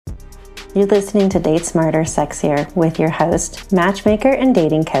You're listening to Date Smarter, Sexier with your host, matchmaker and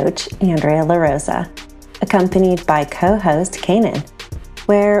dating coach, Andrea LaRosa, accompanied by co-host Kanan,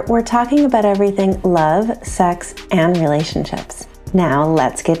 where we're talking about everything love, sex, and relationships. Now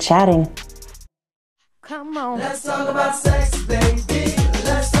let's get chatting. Come on. Let's talk about sex, baby.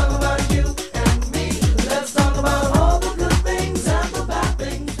 Let's talk about you and me. Let's talk about all the good things and the bad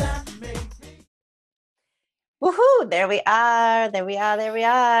things that make me. Woohoo! There we are.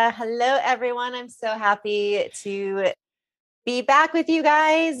 Hello, everyone. I'm so happy to be back with you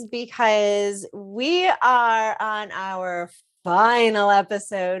guys because we are on our final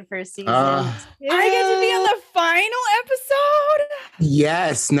episode for season 2. I get to be on the final episode.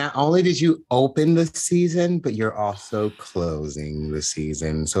 Yes. Not only did you open the season, but you're also closing the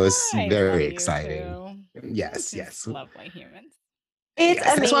season. So it's very exciting. Yes. Lovely humans. It's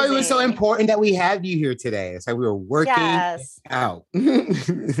amazing. That's why it was so important that we had you here today. It's like we were working out.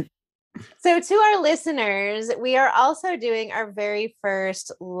 So to our listeners, we are also doing our very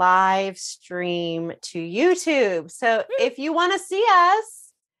first live stream to YouTube. So if you want to see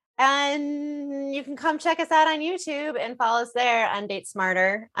us, and you can come check us out on YouTube and follow us there on Date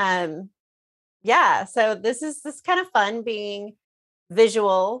Smarter. So this is kind of fun being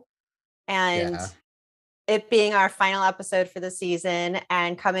visual and it being our final episode for the season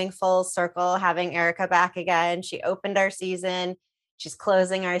and coming full circle, having Erika back again. She opened our season. She's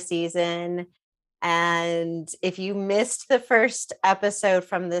closing our season. And if you missed the first episode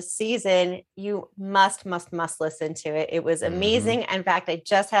from this season, you must listen to it. It was amazing. In fact, I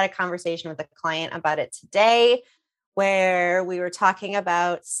just had a conversation with a client about it today where we were talking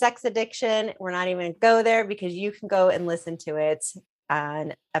about sex addiction. We're not even going to go there because you can go and listen to it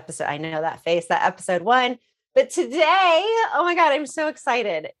on episode. I know that face, that episode 1. But today, oh my God, I'm so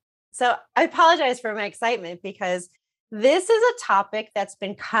excited. So I apologize for my excitement because this is a topic that's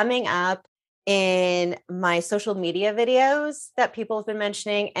been coming up in my social media videos that people have been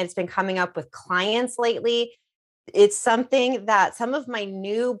mentioning, and it's been coming up with clients lately. It's something that some of my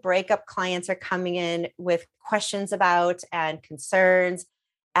new breakup clients are coming in with questions about and concerns.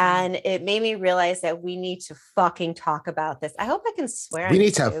 And it made me realize that we need to fucking talk about this. I hope I can swear. We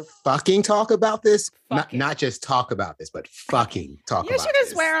need to fucking talk about this. Not just talk about this, but fucking talk about this. You should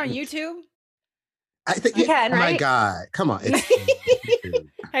swear on YouTube. I think you can, right? My God, come on.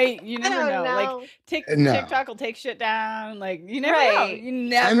 Hey, you never know. Like TikTok will take shit down. Like you never know. You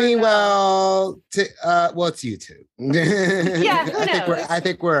never know. It's YouTube. Yeah, who knows? I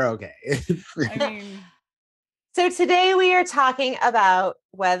think we're okay. So today we are talking about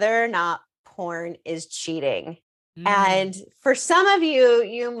whether or not porn is cheating. And for some of you,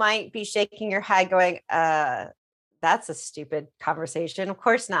 you might be shaking your head going, that's a stupid conversation. Of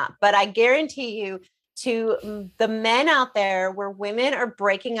course not. But I guarantee you, to the men out there where women are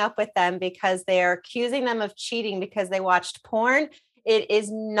breaking up with them because they are accusing them of cheating because they watched porn, it is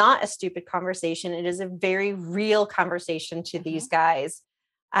not a stupid conversation. It is a very real conversation to these guys.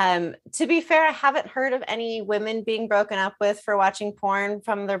 To be fair, I haven't heard of any women being broken up with for watching porn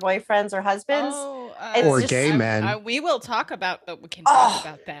from their boyfriends or husbands. Or gay men. We will talk about, but we can talk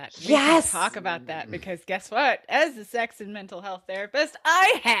about that. We can talk about that because guess what? As a sex and mental health therapist,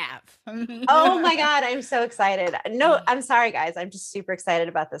 I have. Oh my God, I'm so excited. No, I'm sorry, guys. I'm just super excited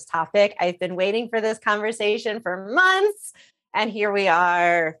about this topic. I've been waiting for this conversation for months, and here we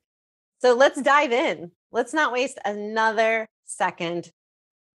are. So let's dive in. Let's not waste another second.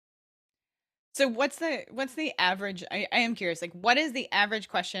 So what's the average? I am curious. Like, what is the average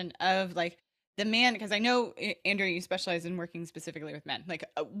question of like the man? Because I know, Andrew, you specialize in working specifically with men. Like,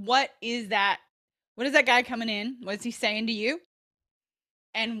 what is that? What is that guy coming in? What is he saying to you?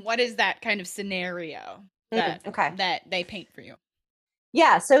 And what is that kind of scenario that they paint for you?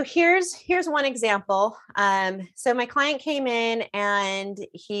 Yeah. So here's one example. So my client came in and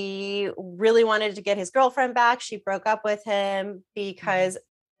he really wanted to get his girlfriend back. She broke up with him because.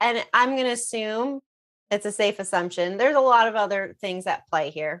 And I'm going to assume it's a safe assumption. There's a lot of other things at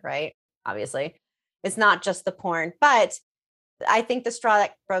play here, right? Obviously, it's not just the porn, but I think the straw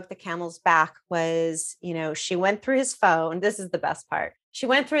that broke the camel's back was, she went through his phone. This is the best part. She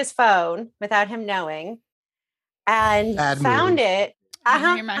went through his phone without him knowing and found it.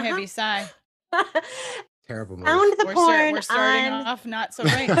 I hear my heavy sigh. Terrible move. Found the porn. We're starting off not so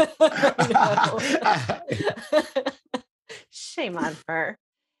great. Shame on her.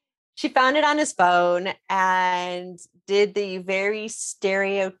 She found it on his phone and did the very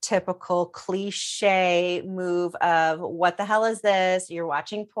stereotypical cliche move of, what the hell is this? You're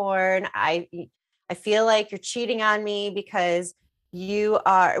watching porn. I feel like you're cheating on me because you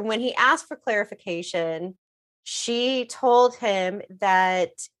are. When he asked for clarification, she told him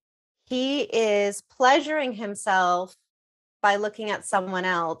that he is pleasuring himself by looking at someone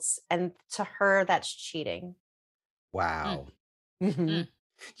else, and to her, that's cheating. Wow. Mm-hmm.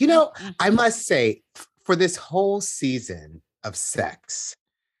 You know, I must say, for this whole season of sex,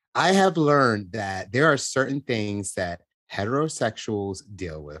 I have learned that there are certain things that heterosexuals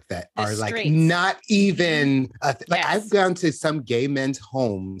deal with that The are like streets. not even like I've Yes. gone to some gay men's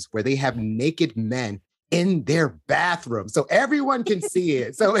homes where they have naked men in their bathroom so everyone can see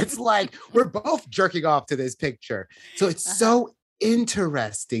it. So it's like we're both jerking off to this picture. So it's so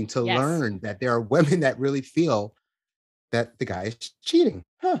interesting to Yes. learn that there are women that really feel that the guy is cheating.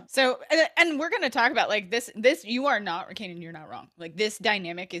 Huh. So, and we're going to talk about like this, you are not, Kanan, you're not wrong. Like this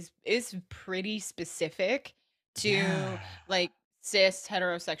dynamic is pretty specific to like cis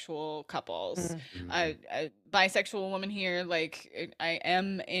heterosexual couples. Mm-hmm. A bisexual woman here, like I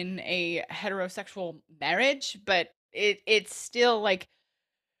am in a heterosexual marriage, but it's still like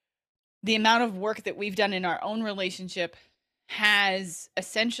the amount of work that we've done in our own relationship has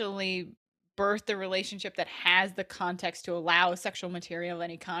essentially birthed a relationship that has the context to allow sexual material of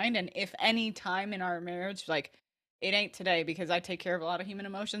any kind. And if any time in our marriage, like it ain't today because I take care of a lot of human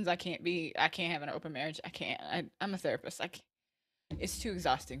emotions, I can't have an open marriage. I'm a therapist. It's too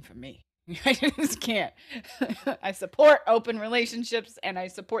exhausting for me. I just can't. I support open relationships and I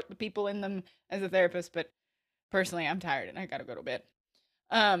support the people in them as a therapist, but personally I'm tired and I gotta go to bed.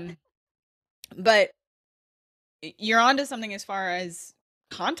 But you're onto something as far as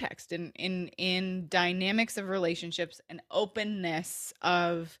context in dynamics of relationships and openness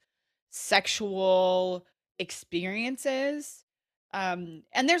of sexual experiences. And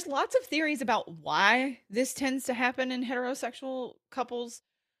there's lots of theories about why this tends to happen in heterosexual couples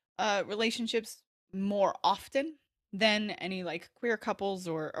relationships more often than any like queer couples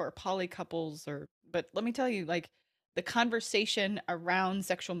or poly couples. But let me tell you, like the conversation around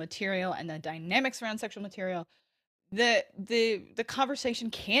sexual material and the dynamics around sexual material, the conversation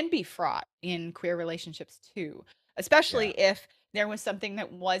can be fraught in queer relationships too, especially if there was something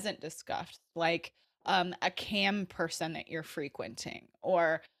that wasn't discussed, like a cam person that you're frequenting,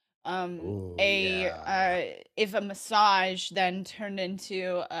 or if a massage then turned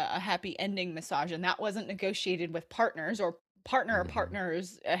into a happy ending massage and that wasn't negotiated with partners or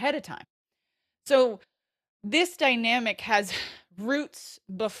partners ahead of time. So this dynamic has roots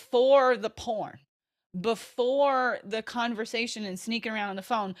before the porn, before the conversation and sneaking around on the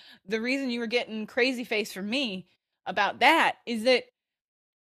phone. The reason you were getting crazy face from me about that is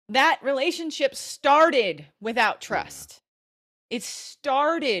that relationship started without trust. It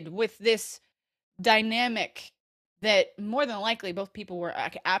started with this dynamic that more than likely both people were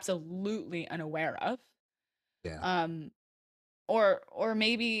absolutely unaware of. Or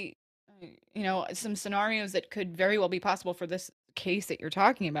maybe some scenarios that could very well be possible for this case that you're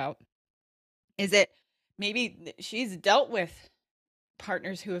talking about is that maybe she's dealt with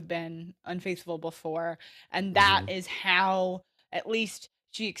partners who have been unfaithful before, and that is how at least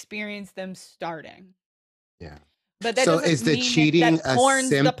she experienced them starting. But that So doesn't is the mean cheating that a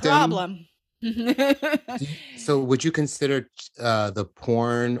porn's the symptom? problem. So would you consider the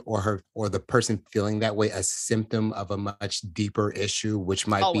porn or the person feeling that way a symptom of a much deeper issue, which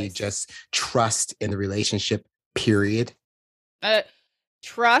might be just trust in the relationship, period?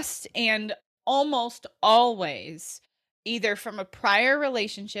 Trust, and almost always either from a prior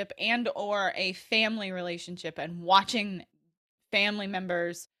relationship and or a family relationship, and watching family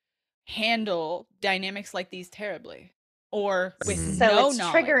members handle dynamics like these terribly or with no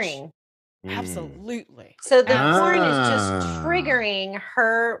knowledge. Triggering. Absolutely. So the porn is just triggering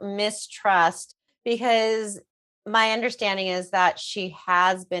her mistrust, because my understanding is that she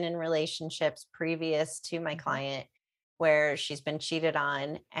has been in relationships previous to my client where she's been cheated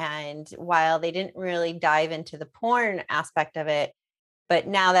on. And while they didn't really dive into the porn aspect of it, but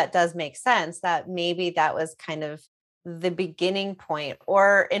now that does make sense that maybe that was kind of the beginning point,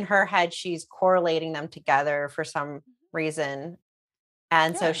 or in her head, she's correlating them together for some reason.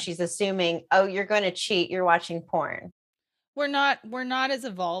 And so she's assuming, oh, you're going to cheat, you're watching porn. We're not as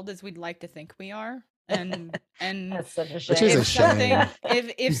evolved as we'd like to think we are. And that's such a shame. Which is a shame.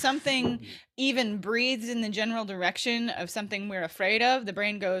 If something even breathes in the general direction of something we're afraid of, the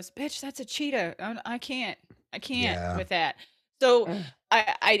brain goes, bitch, that's a cheetah. I can't with that. So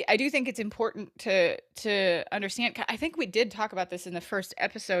I do think it's important to understand. I think we did talk about this in the first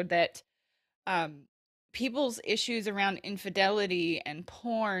episode, that people's issues around infidelity and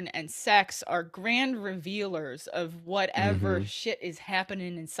porn and sex are grand revealers of whatever shit is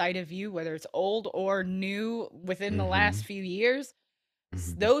happening inside of you, whether it's old or new within the last few years.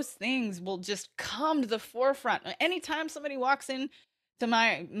 Those things will just come to the forefront. Anytime somebody walks in to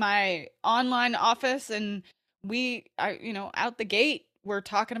my online office and out the gate, we're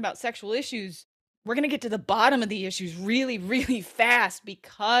talking about sexual issues, we're going to get to the bottom of the issues really, really fast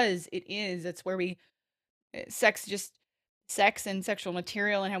because it's where sex and sexual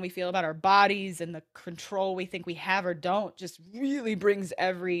material and how we feel about our bodies and the control we think we have or don't just really brings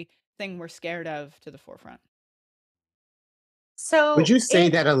everything we're scared of to the forefront. So would you say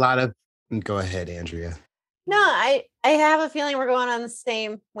that a lot of, go ahead, Andrea. No, I have a feeling we're going on the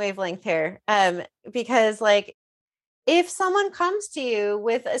same wavelength here. Because like if someone comes to you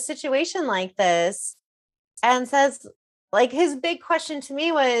with a situation like this and says, like, his big question to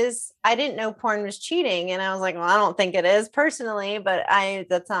me was, I didn't know porn was cheating. And I was like, well, I don't think it is personally, but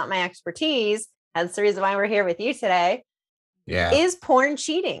that's not my expertise. That's the reason why we're here with you today. Yeah. Is porn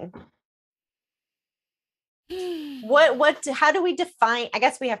cheating? How do we define? I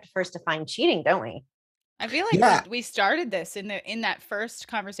guess we have to first define cheating, don't we? I feel like we started this in that first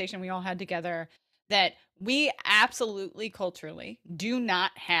conversation we all had together, that we absolutely culturally do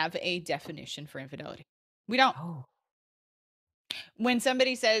not have a definition for infidelity. We don't. Oh. When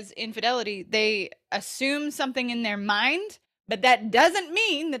somebody says infidelity, they assume something in their mind, but that doesn't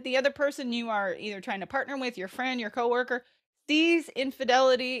mean that the other person you are either trying to partner with, your friend, your coworker, sees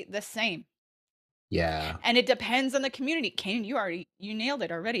infidelity the same. Yeah. And it depends on the community. Kanan, you nailed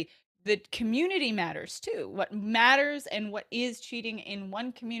it already. The community matters too. What matters and what is cheating in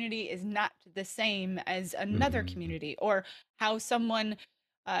one community is not the same as another community, or how someone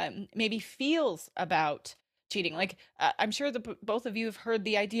maybe feels about cheating. Like I'm sure both of you have heard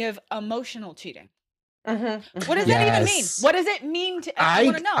the idea of emotional cheating. What does that even mean? What does it mean to? I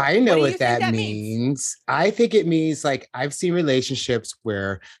want to know. I know what that means. I think it means, like, I've seen relationships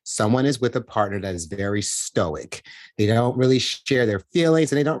where someone is with a partner that is very stoic. They don't really share their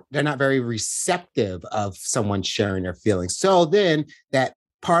feelings, and they're not very receptive of someone sharing their feelings. So then that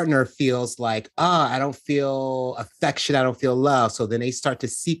partner feels like, I don't feel affection, I don't feel love. So then they start to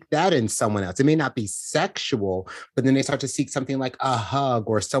seek that in someone else. It may not be sexual, but then they start to seek something like a hug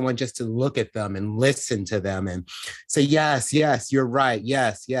or someone just to look at them and listen to them and say, yes, you're right.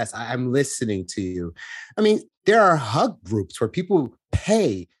 Yes, I'm listening to you. I mean, there are hug groups where people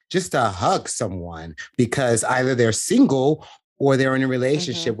pay just to hug someone because either they're single or they're in a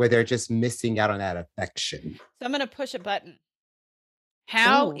relationship where they're just missing out on that affection. So I'm going to push a button.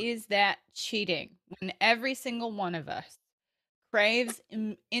 How is that cheating when every single one of us craves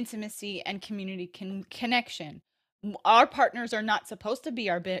intimacy and community connection? Our partners are not supposed to be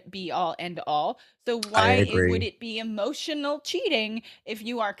our be all end all. So why would it be emotional cheating if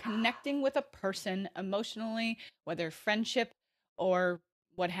you are connecting with a person emotionally, whether friendship or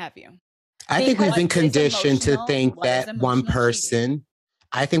what have you? I think we've been conditioned to think that one person.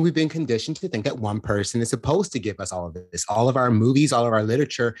 I think we've been conditioned to think that one person is supposed to give us all of this, all of our movies, all of our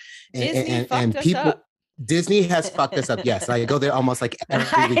literature, and people. Disney has fucked us up. Yes, I go there almost like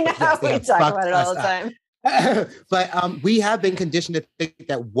every week. We talk about it all the time. But we have been conditioned to think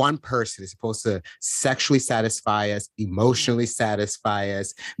that one person is supposed to sexually satisfy us, emotionally satisfy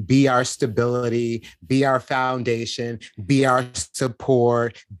us, be our stability, be our foundation, be our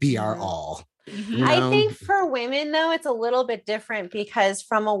support, be our all. You know? I think for women, though, it's a little bit different because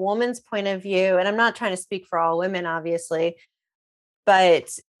from a woman's point of view, and I'm not trying to speak for all women, obviously, but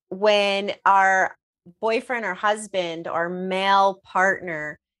when our boyfriend or husband or male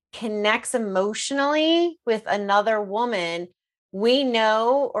partner connects emotionally with another woman, we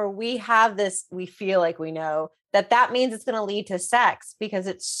know, or we have this, we feel like we know that means it's going to lead to sex because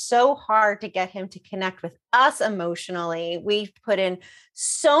it's so hard to get him to connect with us emotionally. We've put in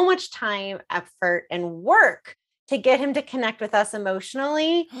so much time, effort, and work to get him to connect with us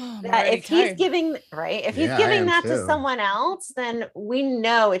emotionally that if he's giving that to someone else, then we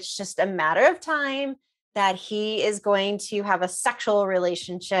know it's just a matter of time that he is going to have a sexual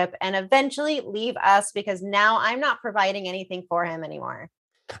relationship and eventually leave us because now I'm not providing anything for him anymore.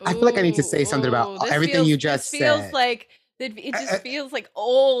 I feel like I need to say something about everything you just said. Feels like it just feels like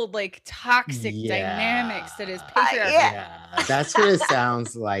old, like toxic dynamics that is patriarchy. Yeah, that's what it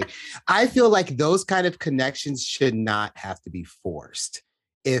sounds like. I feel like those kind of connections should not have to be forced.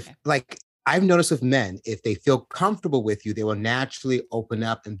 I've noticed with men, if they feel comfortable with you, they will naturally open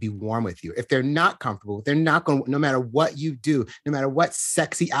up and be warm with you. If they're not comfortable, they're not going to, no matter what you do, no matter what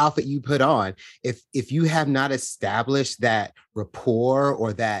sexy outfit you put on, if you have not established that rapport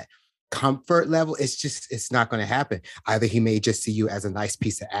or that comfort level, it's not going to happen. Either he may just see you as a nice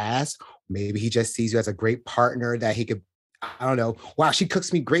piece of ass, maybe he just sees you as a great partner that he could, I don't know, wow, she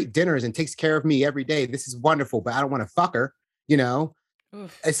cooks me great dinners and takes care of me every day. This is wonderful, but I don't want to fuck her, you know?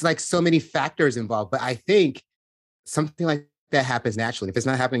 Oof. It's like so many factors involved, but I think something like that happens naturally. If it's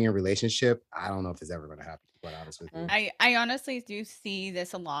not happening in a relationship, I don't know if it's ever going to happen, to be quite honest with you. I honestly do see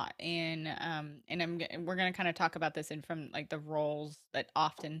this a lot in and we're going to kind of talk about this in from like the roles that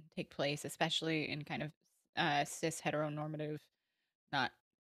often take place, especially in kind of cis heteronormative, not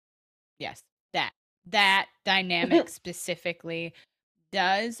yes, that dynamic specifically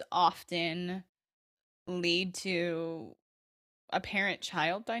does often lead to a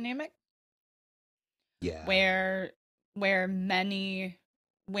parent-child dynamic. Yeah. Where many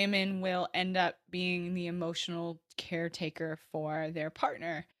women will end up being the emotional caretaker for their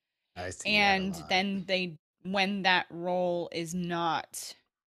partner. I see and that a lot. then when that role is not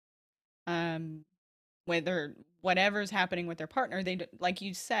whether whatever's happening with their partner, they, like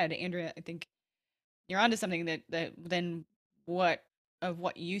you said, Andrea, I think you're onto something, that then what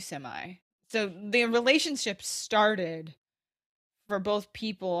use am I? So the relationship started for both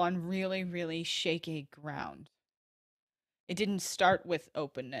people on really, really shaky ground. It didn't start with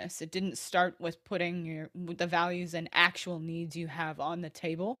openness. It didn't start with putting the values and actual needs you have on the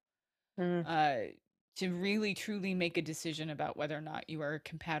table to really, truly make a decision about whether or not you are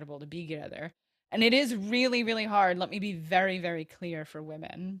compatible to be together. And it is really, really hard, let me be very, very clear, for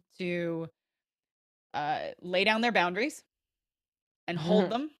women to lay down their boundaries and hold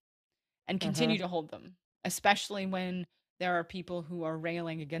them and continue to hold them, especially when there are people who are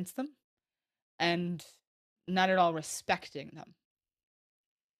railing against them and not at all respecting them.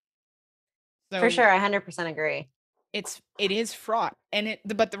 So for sure, I 100% agree. It is fraught,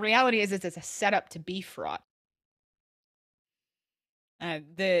 but the reality is it's a setup to be fraught.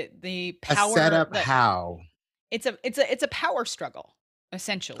 The power, a setup, how? It's a power struggle,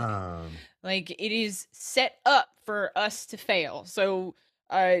 essentially. Like, it is set up for us to fail. So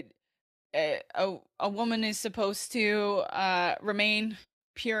a woman is supposed to remain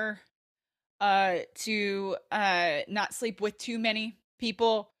pure, to not sleep with too many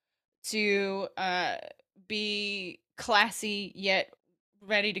people, to be classy yet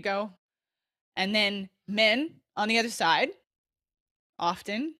ready to go. And then men on the other side,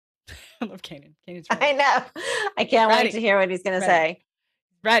 often, I love Kanan. Kanan's ready. I know. I can't wait to hear what he's going to say.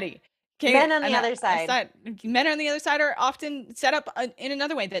 Ready. Men on the other side. Men on the other side are often set up in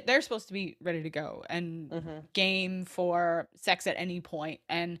another way, that they're supposed to be ready to go and game for sex at any point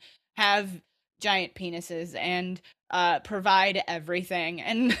and have giant penises and provide everything.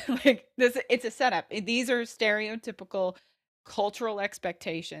 And like this, it's a setup. These are stereotypical cultural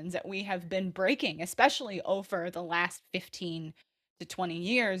expectations that we have been breaking, especially over the last 15 to 20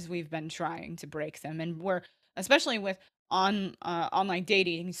 years. We've been trying to break them, and we're, especially with online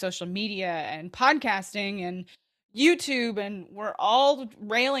dating, social media, and podcasting, and YouTube, and we're all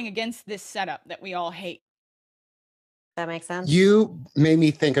railing against this setup that we all hate. That makes sense. You made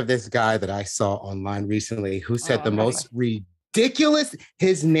me think of this guy that I saw online recently who said the most ridiculous.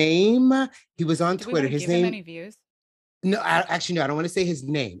 His name, he was on Twitter. His name. Him any views? No, actually, no, I don't want to say his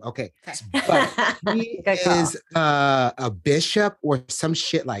name. Okay. But he is a bishop or some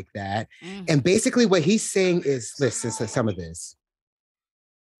shit like that. And basically what he's saying is, listen to some of this.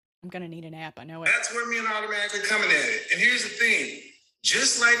 I'm going to need an app. I know it. That's where men are automatically coming at it. And here's the thing.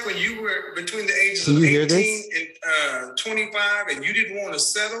 Just like when you were between the ages of 18 and 25 and you didn't want to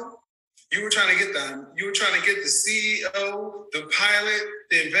settle, you were trying to get the CEO, the pilot,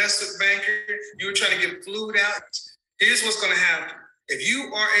 the investment banker, you were trying to get flued out. Here's what's going to happen. If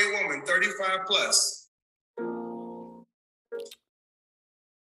you are a woman 35 plus and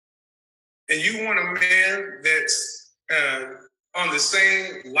you want a man that's on the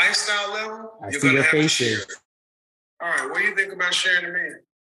same lifestyle level, you're going to have to share. All right, what do you think about sharing a man?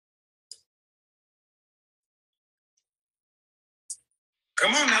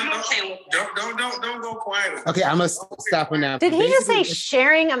 Come on now, don't go quiet. Okay, I must stop him now. Did he just say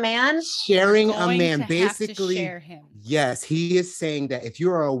sharing a man? Sharing a man, basically. Share him. Yes, he is saying that if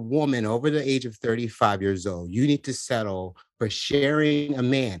you are a woman over the age of 35 years old, you need to settle for sharing a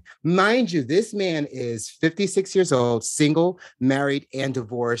man. Mind you, this man is 56 years old, single, married, and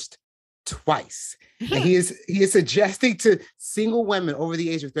divorced twice. And he is suggesting to single women over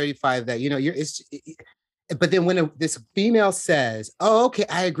the age of 35 that, but then when this female says, oh, okay,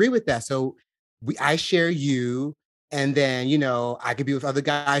 I agree with that. So I share you, and then, I could be with other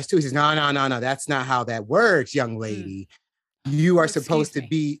guys too. He says, no, that's not how that works, young lady. You are supposed to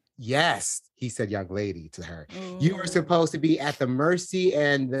be, yes, he said young lady to her. Ooh. You are supposed to be at the mercy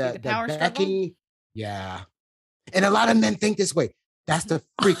and the backing. Yeah. And a lot of men think this way. That's the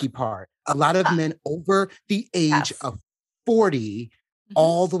freaky part. A lot of men over the age of 40,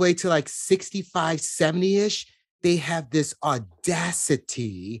 all the way to like 65, 70-ish, they have this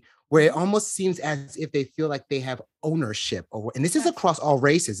audacity where it almost seems as if they feel like they have ownership over, and this is across all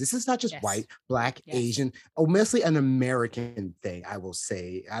races. This is not just white, Black, Asian, or mostly an American thing, I will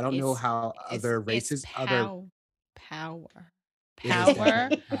say. I don't know how other races, power.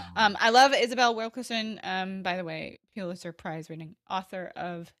 I love Isabel Wilkerson, by the way, Pulitzer Prize winning author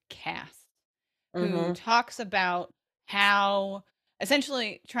of Caste, who talks about how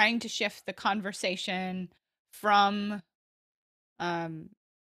essentially trying to shift the conversation from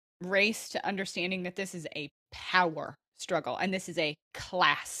race to understanding that this is a power struggle and this is a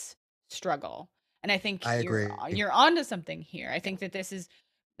class struggle. And I think you're onto something here. I think that this is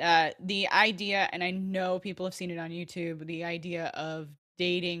the idea, and I know people have seen it on YouTube, the idea of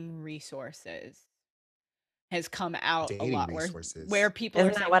dating resources has come out a lot where people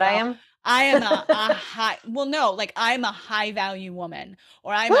are saying, what I am? I am a high, well, no, like I'm a high value woman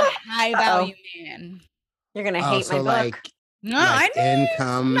or I'm a high value man. You're going to hate my book. Like, no, like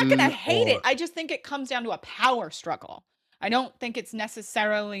I'm not going to hate it. I just think it comes down to a power struggle. I don't think it's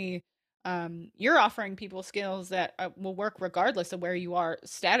necessarily, you're offering people skills that will work regardless of where you are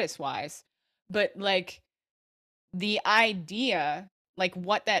status wise. But like the idea, like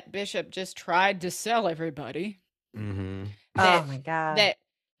what that bishop just tried to sell everybody. Oh my God. That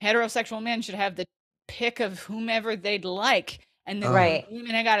heterosexual men should have the pick of whomever they'd like. And then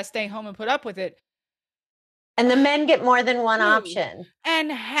women have got to stay home and put up with it. And the men get more than one option.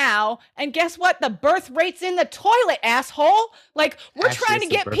 And how? And guess what? The birth rate's in the toilet, asshole. Like, we're trying to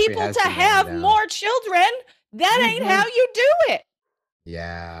get people to have more children. That ain't how you do it.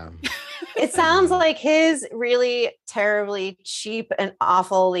 Yeah. It sounds like his really terribly cheap and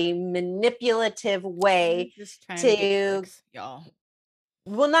awfully manipulative way to y'all.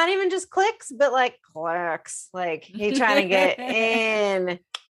 Well, not even just clicks, but like clicks. Like he's trying to get in.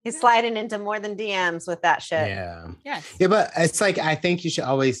 He's sliding into more than DMs with that shit. Yeah. Yes. Yeah, but it's like, I think you should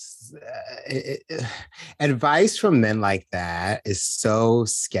always, advice from men like that is so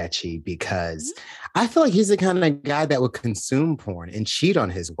sketchy because I feel like he's the kind of guy that would consume porn and cheat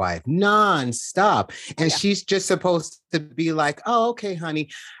on his wife nonstop. And she's just supposed to be like, oh, okay, honey.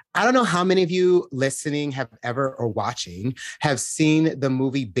 I don't know how many of you listening have ever or watching have seen the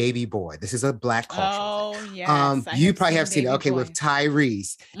movie Baby Boy. This is a Black culture. Oh, yes. You probably have seen it. Okay, with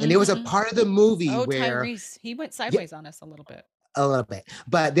Tyrese. And there was a part of the movie where Tyrese, he went sideways on us a little bit. A little bit.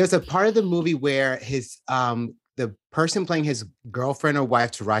 But there's a part of the movie where his the person playing his girlfriend or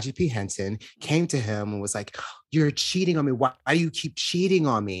wife, Taraji P. Henson, came to him and was like, you're cheating on me. Why do you keep cheating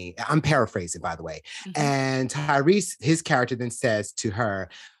on me? I'm paraphrasing, by the way. And Tyrese, his character then says to her,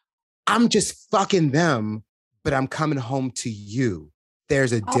 I'm just fucking them, but I'm coming home to you.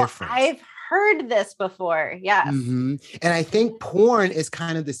 There's a difference. I've heard this before. Yes. And I think porn is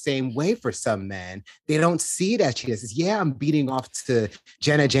kind of the same way for some men. They don't see that she says, yeah, I'm beating off to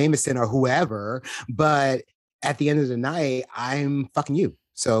Jenna Jameson or whoever, but at the end of the night, I'm fucking you.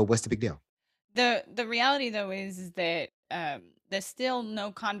 So what's the big deal? The reality though is that there's still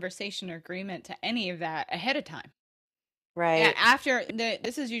no conversation or agreement to any of that ahead of time. Right.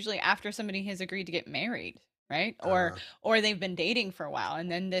 This is usually after somebody has agreed to get married, right? Or they've been dating for a while,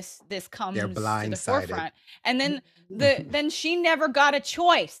 and then this comes to the forefront, and then then she never got a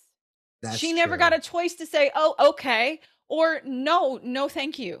choice. She never got a choice to say, "Oh, okay," or "No,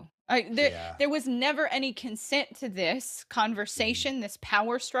 thank you." There was never any consent to this conversation, this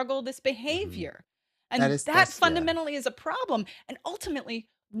power struggle, this behavior, and that fundamentally is a problem. And ultimately,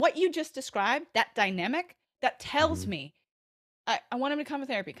 what you just described, that dynamic, that tells me. I want him to come to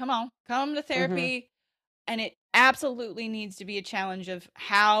therapy. Come to therapy. And it absolutely needs to be a challenge of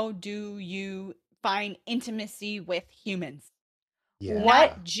how do you find intimacy with humans?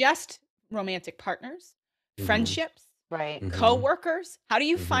 Not just romantic partners, friendships, co-workers. How do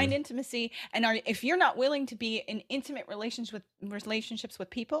you find intimacy? And if you're not willing to be in intimate relationships with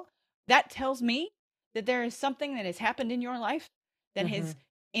people, that tells me that there is something that has happened in your life that has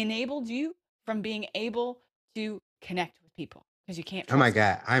enabled you from being able to connect with people. Because you can't. Oh my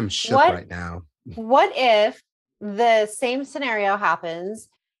God, I'm shook right now. What if the same scenario happens,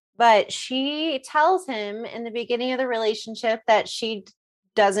 but she tells him in the beginning of the relationship that she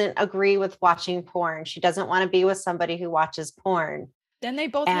doesn't agree with watching porn. She doesn't want to be with somebody who watches porn. Then they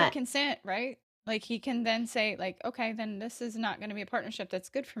both have consent, right? Like he can then say, like, okay, then this is not going to be a partnership that's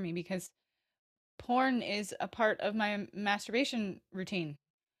good for me because porn is a part of my masturbation routine.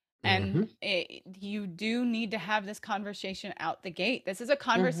 And you do need to have this conversation out the gate. This is a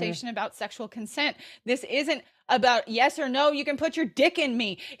conversation about sexual consent. This isn't about yes or no, you can put your dick in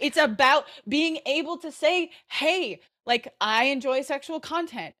me. It's about being able to say, hey, like I enjoy sexual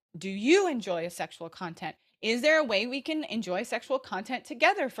content. Do you enjoy a sexual content? Is there a way we can enjoy sexual content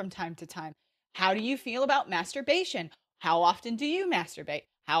together from time to time? How do you feel about masturbation? How often do you masturbate?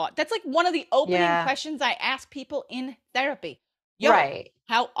 That's like one of the opening questions I ask people in therapy. Yo,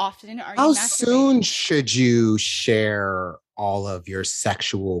 how often are you masturbating? How soon should you share all of your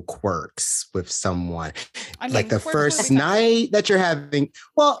sexual quirks with someone? I mean, like the first night that you're having,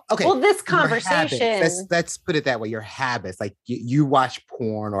 well, okay. Well, this conversation. Let's put it that way. Your habits, like you watch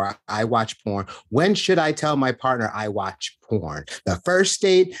porn or I watch porn. When should I tell my partner I watch porn? The first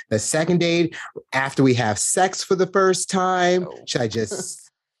date, the second date, after we have sex for the first time? Should I just...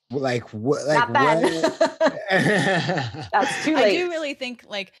 Like what? Like what? That's too late. I do really think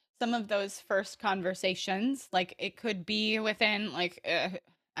like some of those first conversations, like it could be within like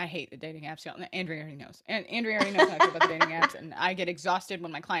I hate the dating apps. Andrea already knows, and Andrea already knows how I feel about the dating apps, and I get exhausted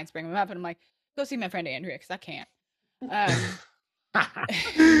when my clients bring them up, and I'm like, go see my friend Andrea because I can't.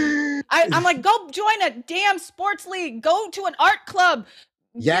 I'm like, go join a damn sports league. Go to an art club.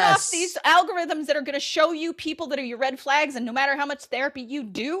 Get off these algorithms that are going to show you people that are your red flags. And no matter how much therapy you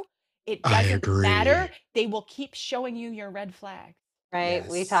do, it doesn't matter. They will keep showing you your red flags. Right. Yes.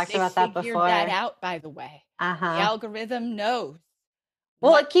 We talked about that before. They figured that out, by the way. The algorithm knows.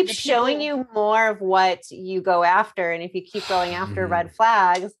 Well, it keeps showing you more of what you go after. And if you keep going after red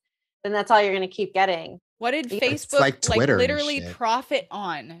flags, then that's all you're going to keep getting. What did Facebook like literally profit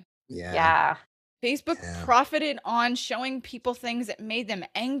on? Yeah. Facebook profited on showing people things that made them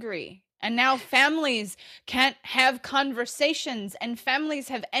angry. And now families can't have conversations and families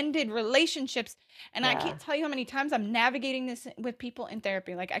have ended relationships. And I can't tell you how many times I'm navigating this with people in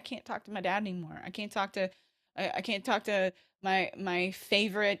therapy. Like I can't talk to my dad anymore. I can't talk to my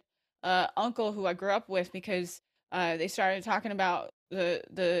favorite uncle who I grew up with because they started talking about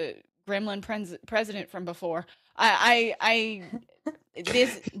the gremlin president from before.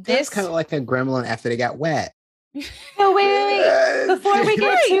 This kind of like a gremlin after they got wet. No, wait. Before we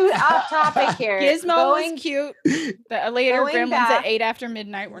get too off topic here. Gizmo was cute. The later gremlins at 8 after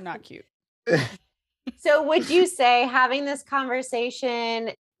midnight were not cute. So would you say having this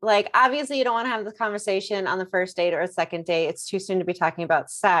conversation, like obviously you don't want to have this conversation on the first date or a second date. It's too soon to be talking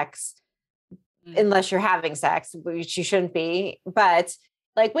about sex unless you're having sex, which you shouldn't be. But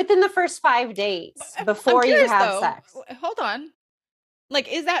like within the first 5 dates before you have sex. Hold on. Like,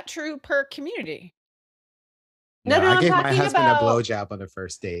 is that true per community? No, I gave my husband a blowjob on the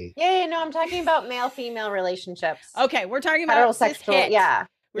first date. Yeah, no, I'm talking about male-female relationships. Okay, we're talking about heterosexual.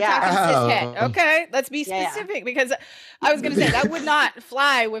 We're talking cishet. Okay, let's be specific because I was going to say that would not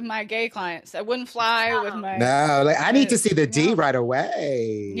fly with my gay clients. That wouldn't fly with my... No, like I need to see the D right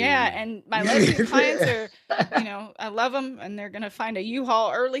away. Yeah, and my lesbian clients are, I love them and they're going to find a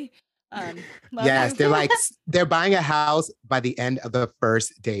U-Haul early. Yes, they're buying a house by the end of the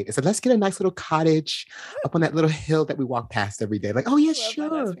first date. It's like, let's get a nice little cottage up on that little hill that we walk past every day. Like, oh yeah,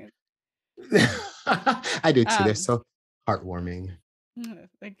 sure. I do too. They're so heartwarming. And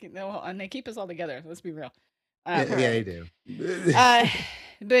they keep us all together. Let's be real. Yeah, they do.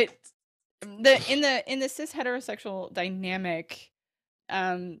 But in the cis heterosexual dynamic,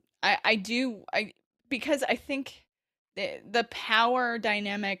 because I think the power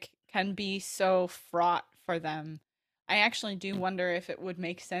dynamic can be so fraught for them. I actually do wonder if it would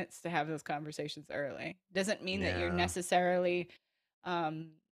make sense to have those conversations early. Doesn't mean that you're necessarily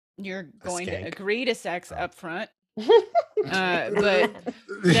you're going to agree to sex up front. But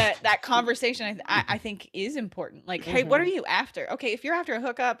that conversation I think is important. Like, hey, what are you after? Okay, if you're after a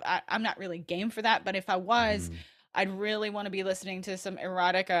hookup, I'm not really game for that. But if I was, I'd really want to be listening to some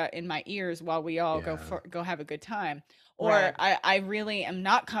erotica in my ears while we all go have a good time. Or I really am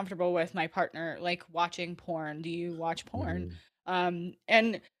not comfortable with my partner like watching porn. Do you watch porn? And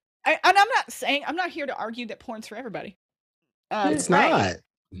I'm not here to argue that porn's for everybody. It's not.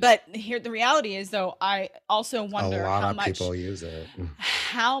 But here, the reality is, though, I also wonder how much people use it.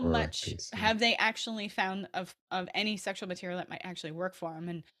 How much have they actually found of any sexual material that might actually work for them?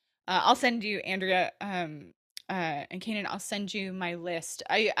 And I'll send you, Andrea, and Kanan, I'll send you my list.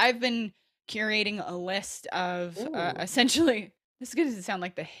 I've been curating a list of essentially, this is going to sound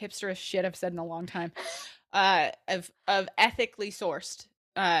like the hipsterest shit I've said in a long time, of ethically sourced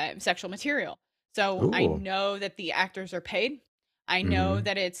sexual material. So I know that the actors are paid. I know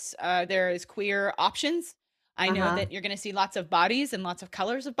that it's there is queer options. I know that you're going to see lots of bodies and lots of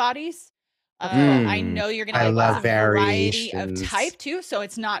colors of bodies. I know you're going to have lots of variety of type too. So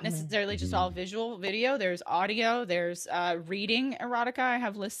it's not necessarily just all visual video. There's audio. There's reading erotica. I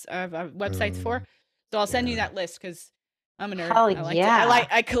have lists of websites for. So I'll send you that list because I'm a nerd. Hell I yeah.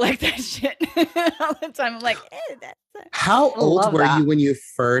 I collect that shit all the time. I'm like, how old were that. you when you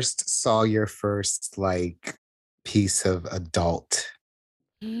first saw your first like piece of adult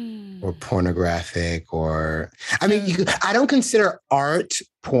or pornographic or I mean, I don't consider art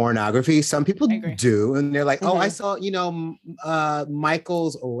pornography. Some people do, and they're like, oh, I saw,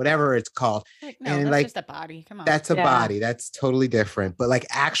 Michael's or whatever it's called. Like, no, and that's like just a body. Come on. that's a body. That's totally different. But like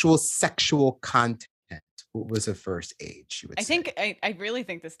actual sexual content, what was the first age you would say? I really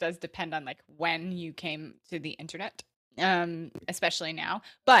think this does depend on like when you came to the internet, especially now.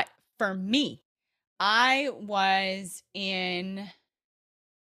 But for me, I was in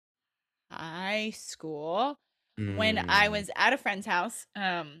high school when I was at a friend's house.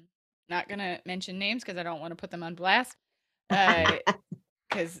 Not gonna mention names because I don't want to put them on blast.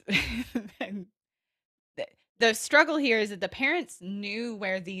 Because the struggle here is that the parents knew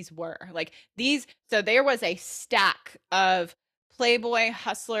where these were. Like these, so there was a stack of Playboy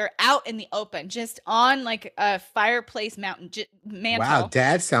Hustler out in the open, just on like a fireplace mantle. Wow,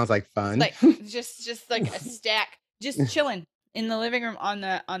 Dad sounds like fun. Like just like a stack, just chilling in the living room on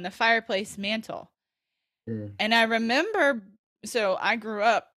the fireplace mantle. And I remember, so I grew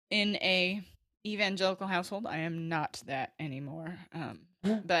up in a evangelical household. I am not that anymore.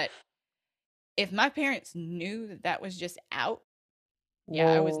 But if my parents knew that was just out,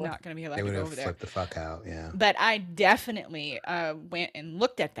 I was not going to be allowed to go over there. They would have flipped the fuck out, yeah. But I definitely went and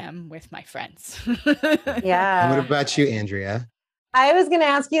looked at them with my friends. Yeah. And what about you, Andrea? I was going to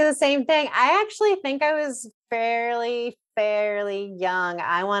ask you the same thing. I actually think I was fairly young.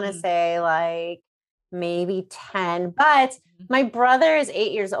 I want to say like maybe 10, but my brother is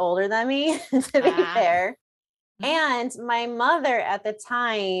 8 years older than me, to be fair. And my mother at the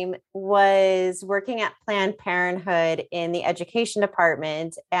time was working at Planned Parenthood in the education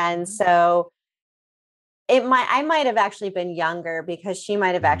department. And so I might have actually been younger because she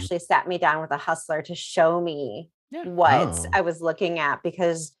might have actually sat me down with a hustler to show me what I was looking at,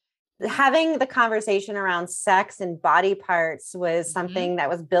 because having the conversation around sex and body parts was something that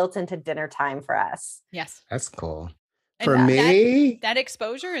was built into dinner time for us. Yes. That's cool. And for me, that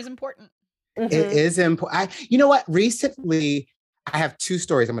exposure is important. It is important. You know what? Recently, I have two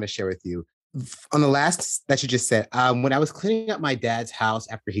stories I'm going to share with you. On the last that you just said, when I was cleaning up my dad's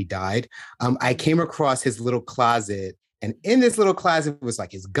house after he died, I came across his little closet. And in this little closet was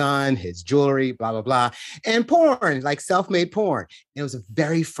like his gun, his jewelry, blah, blah, blah, and porn, like self-made porn. And it was the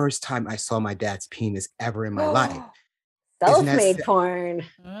very first time I saw my dad's penis ever in my life. Self-made porn.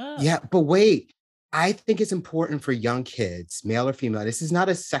 Yeah, but wait. I think it's important for young kids, male or female. This is not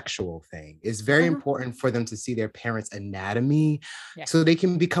a sexual thing. It's very important for them to see their parents' anatomy so they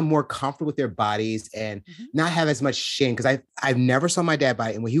can become more comfortable with their bodies and not have as much shame. Because I've never saw my dad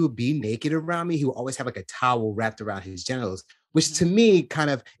bite. And when he would be naked around me, he would always have like a towel wrapped around his genitals, which to me kind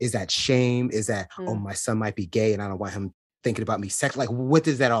of is that shame, is that, oh, my son might be gay and I don't want him thinking about me sex. Like, what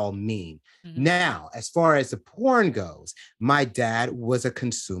does that all mean? Now, as far as the porn goes, my dad was a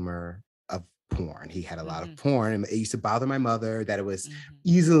consumer of porn. He had a lot of porn, and it used to bother my mother that it was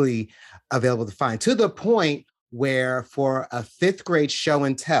easily available to find, to the point where for a 5th grade show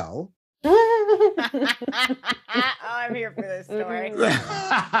and tell, I'm here for this story.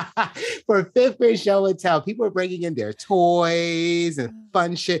 For a 5th grade show and tell, people were bringing in their toys and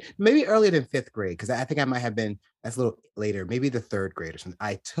fun shit, maybe earlier than 5th grade, because I think I might have been, that's a little later, maybe the 3rd grade or something.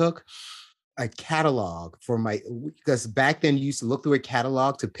 I took a catalog for because back then you used to look through a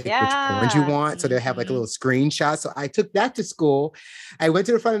catalog to pick which porns you want. So they have like a little screenshot. So I took that to school. I went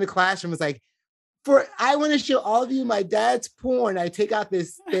to the front of the classroom, was like, I want to show all of you my dad's porn. I take out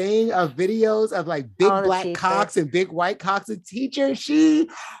this thing of videos of like big black cocks and big white cocks. The teacher,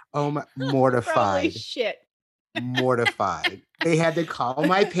 mortified. Shit. Mortified. They had to call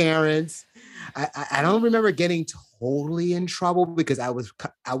my parents. I don't remember getting totally in trouble because I was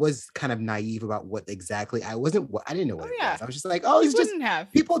kind of naive about what exactly I didn't know what it was. I was just like, it's just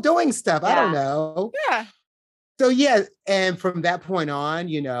people doing stuff. I don't know. Yeah. So yeah, and from that point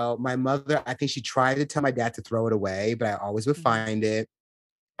on, my mother, I think she tried to tell my dad to throw it away, but I always would find it.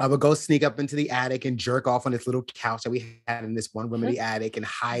 I would go sneak up into the attic and jerk off on this little couch that we had in this one room in the attic and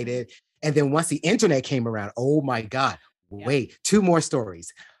hide it. And then once the internet came around, oh my God, wait, 2 more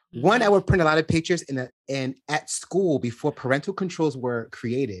stories. One, I would print a lot of pictures and at school before parental controls were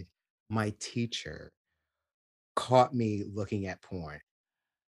created, my teacher caught me looking at porn.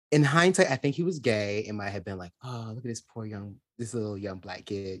 In hindsight, I think he was gay and might have been like, oh, look at this little young black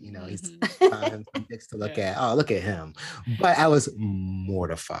kid, he's some dicks to look at. Oh, look at him. But I was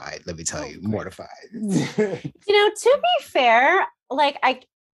mortified, let me tell you, mortified. To be fair, like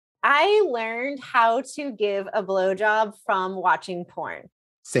I learned how to give a blowjob from watching porn.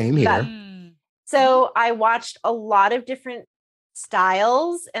 Same here. So I watched a lot of different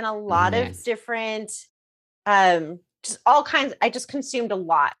styles and a lot of different, just all kinds. I just consumed a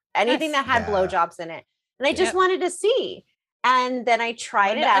lot, anything that had blowjobs in it. And I just wanted to see. And then I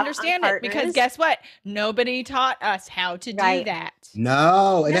tried it out. Understand it, because guess what? Nobody taught us how to do that.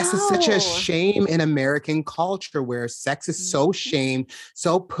 No, and that's such a shame in American culture where sex is so shamed,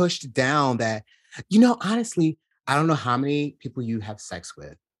 so pushed down that, honestly, I don't know how many people you have sex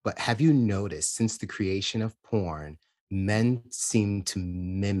with, but have you noticed since the creation of porn, men seem to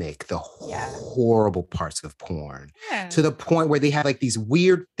mimic the horrible parts of porn to the point where they have like these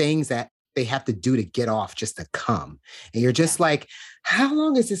weird things that they have to do to get off just to come. And you're just like, how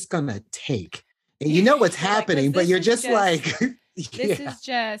long is this going to take? And you know what's happening, but you're just like... This is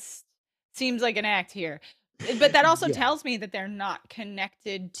just seems like an act here. But that also tells me that they're not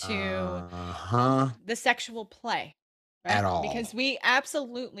connected to the sexual play. Right? At all. Because we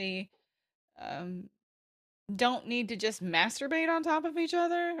absolutely don't need to just masturbate on top of each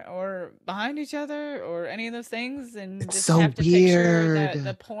other or behind each other or any of those things, and it's just so have to weird. picture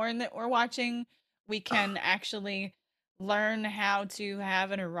the porn that we're watching. We can actually learn how to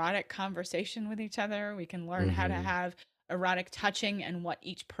have an erotic conversation with each other. We can learn how to have erotic touching and what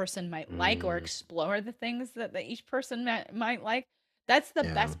each person might like, or explore the things that each person might like. That's the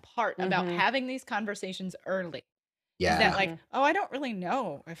best part about having these conversations early. Yeah. Is that like, oh, I don't really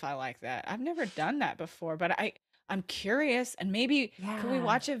know if I like that. I've never done that before, but I'm curious, and maybe can we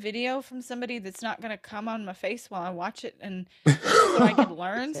watch a video from somebody that's not going to come on my face while I watch it, and so I can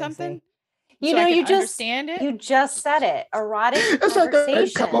learn something? You know, you just understand it. You just said it. Erotic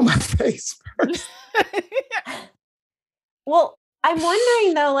conversation. Come on my face first. Well, I'm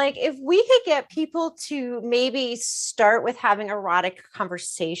wondering though, like if we could get people to maybe start with having erotic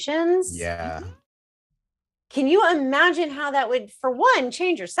conversations. Yeah. Can you imagine how that would, for one,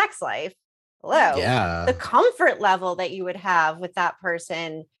 change your sex life? Hello. Yeah. The comfort level that you would have with that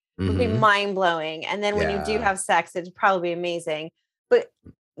person would be mind blowing. And then when you do have sex, it'd probably be amazing. But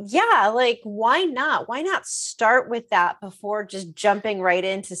yeah, like why not? Why not start with that before just jumping right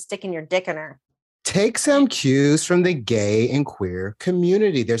into sticking your dick in her? Take some cues from the gay and queer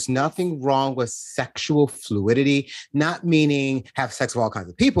community. There's nothing wrong with sexual fluidity, not meaning have sex with all kinds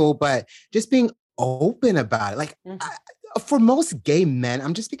of people, but just being open about it. Like for most gay men,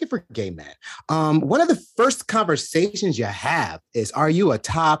 I'm just speaking for gay men. One of the first conversations you have is, are you a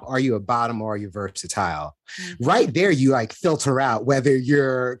top, are you a bottom, or are you versatile? Right there, you like filter out whether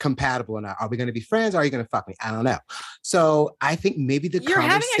you're compatible or not. Are we going to be friends? Or are you going to fuck me? I don't know. So I think maybe you're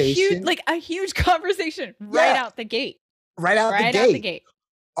having a huge conversation right out the gate. Right out the gate.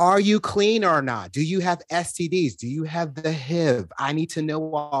 Are you clean or not? Do you have STDs? Do you have the HIV? I need to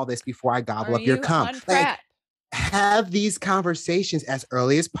know all this before I gobble up your cum. Like, have these conversations as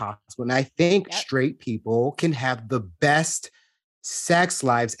early as possible. And I think straight people can have the best sex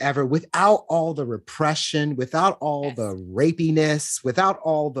lives ever without all the repression, without all the rapiness, without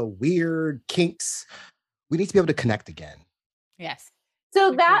all the weird kinks. We need to be able to connect again. Yes.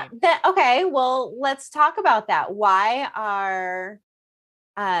 So okay, well, let's talk about that. Why are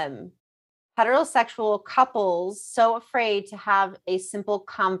heterosexual couples so afraid to have a simple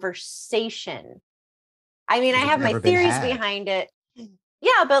conversation? I mean, I have my theories behind it.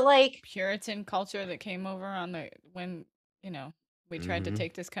 Yeah, but like Puritan culture that came over when we tried to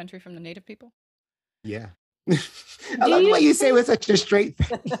take this country from the native people. Yeah. I love what you say with such a straight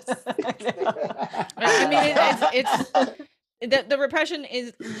face. I mean, it's the repression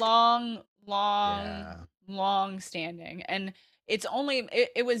is long standing, and it's only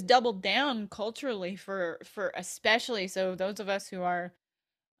it was doubled down culturally for especially so those of us who are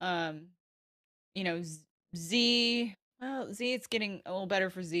Z, it's getting a little better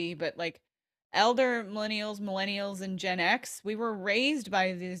for Z, but like elder millennials and Gen X, we were raised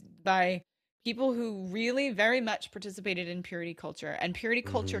by people who really very much participated in purity culture, and purity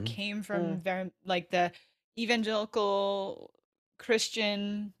culture came from very like the evangelical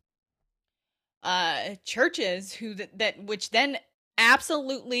Christian churches which then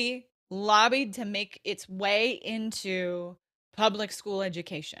absolutely lobbied to make its way into public school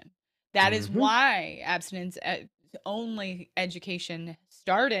education. That is why abstinence only education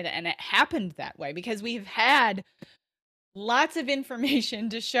started, and it happened that way because we've had lots of information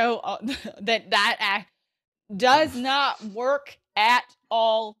to show that does not work at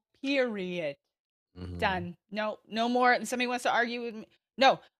all, period. Done. No more. And somebody wants to argue with me.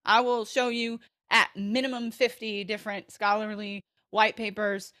 No, I will show you at minimum 50 different scholarly white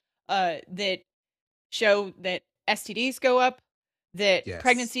papers that show that STDs go up, that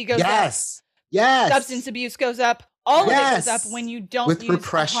pregnancy goes up. Yes. Substance abuse goes up. All of it goes up when you don't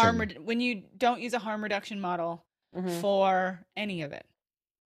use a harm reduction model for any of it.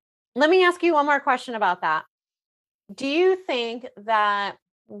 Let me ask you one more question about that. Do you think that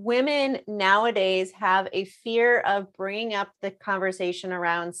women nowadays have a fear of bringing up the conversation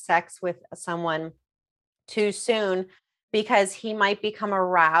around sex with someone too soon because he might become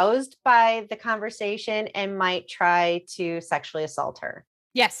aroused by the conversation and might try to sexually assault her?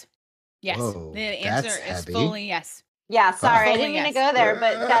 Yes. Yes. Whoa, the answer is fully yes. Yeah, sorry, I didn't mean to go there,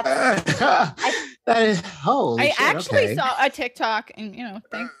 but I actually saw a TikTok, and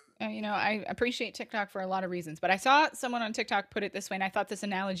I appreciate TikTok for a lot of reasons, but I saw someone on TikTok put it this way, and I thought this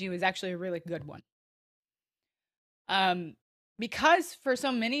analogy was actually a really good one. Because for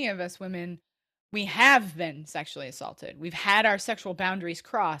so many of us women, we have been sexually assaulted. We've had our sexual boundaries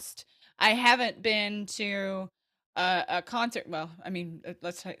crossed. I haven't been to a concert. Well, I mean,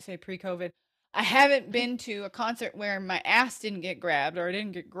 let's say pre-COVID. I haven't been to a concert where my ass didn't get grabbed or I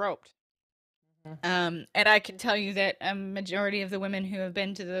didn't get groped. And I can tell you that a majority of the women who have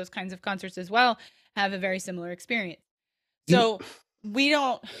been to those kinds of concerts as well have a very similar experience. So we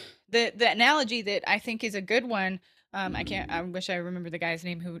don't, the analogy that I think is a good one. I wish I remember the guy's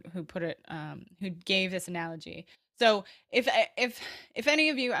name who put it, who gave this analogy. So if any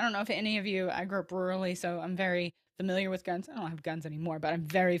of you, I don't know if any of you, I grew up rurally, so I'm very familiar with guns. I don't have guns anymore, but I'm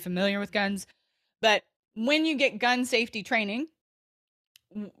very familiar with guns. But when you get gun safety training,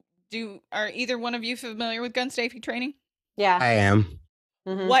 are either one of you familiar with gun safety training? Yeah, I am.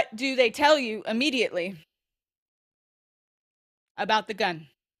 Mm-hmm. What do they tell you immediately about the gun?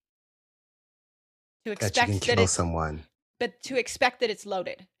 To expect that you can kill someone. But to expect that it's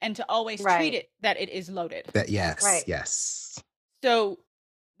loaded and to always treat it that it is loaded. Yes. So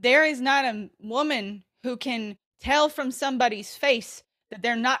there is not a woman who can tell from somebody's face that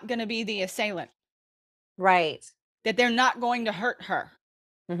they're not going to be the assailant. Right. That they're not going to hurt her.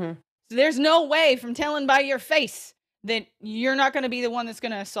 Mm-hmm. So there's no way from telling by your face that you're not going to be the one that's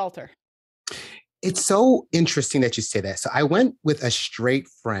going to assault her. It's so interesting that you say that. So I went with a straight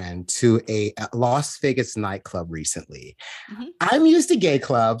friend to a Las Vegas nightclub recently. Mm-hmm. I'm used to gay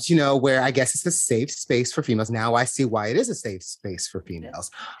clubs, where I guess it's a safe space for females. Now I see why it is a safe space for females.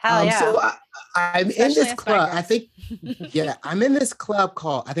 Hell yeah. So I'm in this club. I think, I'm in this club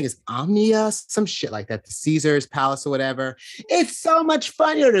called, I think it's Omnia, some shit like that, the Caesar's Palace or whatever. It's so much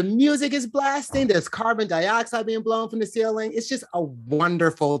fun. The music is blasting. There's carbon dioxide being blown from the ceiling. It's just a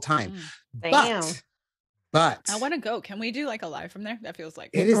wonderful time. But I want to go. Can we do like a live from there? That feels like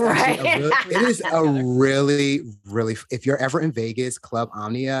it is. A really, really. If you're ever in Vegas, Club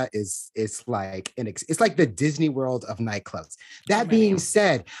Omnia it's like the Disney World of nightclubs. That being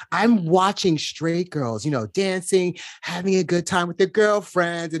said, I'm watching straight girls, dancing, having a good time with their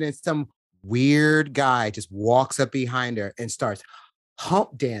girlfriends, and then some weird guy just walks up behind her and starts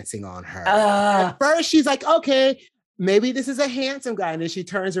hump dancing on her. At first, she's like, okay, maybe this is a handsome guy. And then she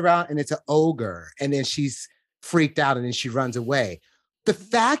turns around and it's an ogre. And then she's freaked out and then she runs away. The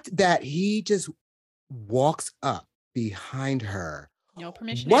fact that he just walks up behind her. No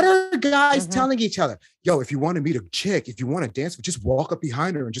permission. What are guys telling each other? Yo, if you want to meet a chick, if you want to dance, just walk up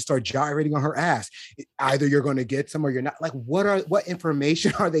behind her and just start gyrating on her ass. Either you're going to get some or you're not. Like, what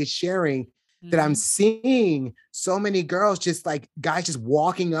information are they sharing that I'm seeing so many girls just like guys just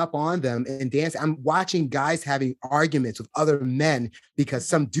walking up on them and dancing? I'm watching guys having arguments with other men because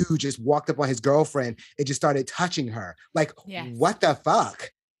some dude just walked up on his girlfriend and just started touching her. Like, what the fuck?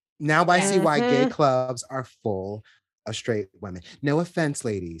 Now I see why gay clubs are full of straight women. No offense,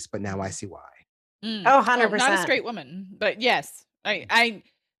 ladies, but now I see why. Oh, 100%. Not a straight woman, but yes,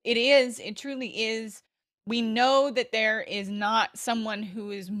 it truly is. We know that there is not someone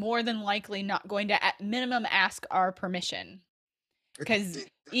who is more than likely not going to, at minimum, ask our permission. Because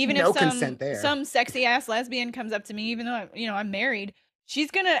even if some sexy ass lesbian comes up to me, even though I'm married,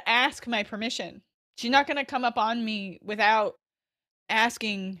 she's gonna ask my permission. She's not gonna come up on me without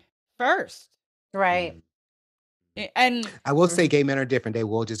asking first. Right. And I will say gay men are different. They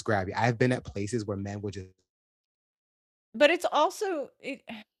will just grab you. I've been at places where men will just. But it's also,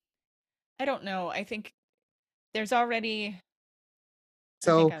 I don't know. I think there's already.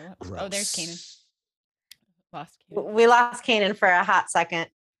 So oh, there's Kanan. Lost Kanan. We lost Kanan for a hot second.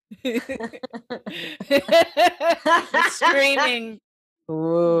 Streaming.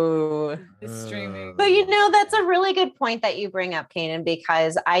 Ooh. It's streaming. But that's a really good point that you bring up, Kanan,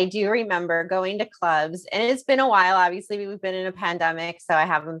 because I do remember going to clubs, and it's been a while. Obviously, we've been in a pandemic, so I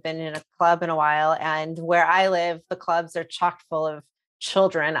haven't been in a club in a while. And where I live, the clubs are chock full of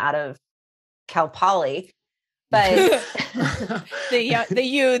children out of Cal Poly. But the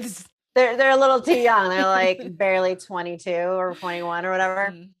youths, they're a little too young. They're like barely 22 or 21 or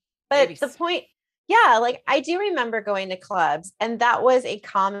whatever. But babies. the point, yeah, like I do remember going to clubs, and that was a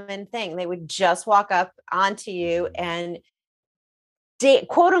common thing. They would just walk up onto you and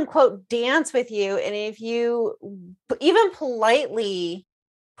quote unquote dance with you. And if you even politely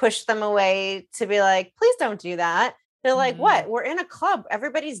push them away to be like, please don't do that, they're like, what? We're in a club.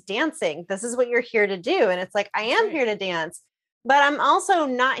 Everybody's dancing. This is what you're here to do. And it's like, I am here to dance, but I'm also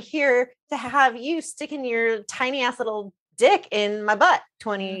not here to have you sticking your tiny ass little dick in my butt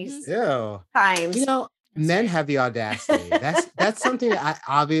 20 times. You know, men have the audacity. That's something that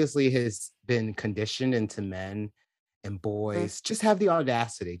obviously has been conditioned into men and boys. Just have the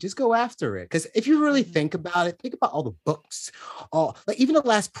audacity. Just go after it. Because if you really think about it, think about all the books, like even the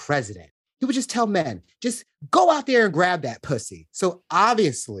last president, he would just tell men, just go out there and grab that pussy. So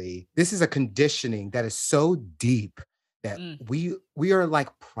obviously, this is a conditioning that is so deep that we are like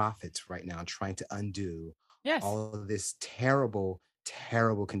prophets right now trying to undo all of this terrible,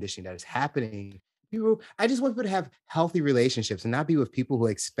 terrible conditioning that is happening. People, I just want people to have healthy relationships and not be with people who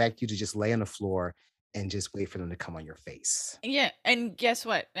expect you to just lay on the floor and just wait for them to come on your face. Yeah, and guess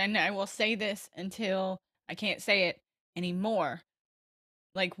what? And I will say this until I can't say it anymore.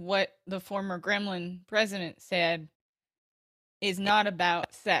 Like what the former Gremlin president said is not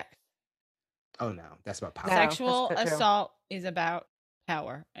about sex. Oh no, that's about power. Sexual assault is about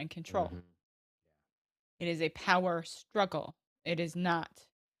power and control. It is a power struggle. It is not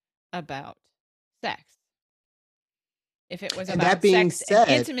about sex. If it was about sex and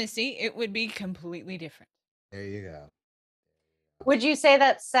intimacy, it would be completely different. There you go. Would you say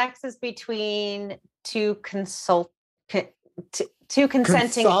that sex is between two consenting two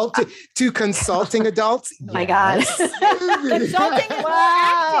consulting adults? Oh my God. Consulting is more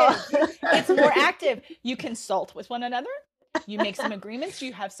active. It's more active. You consult with one another. You make some agreements.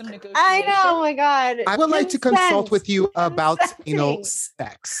 You have some negotiations. I know. Oh my God. I would like to consult with you about,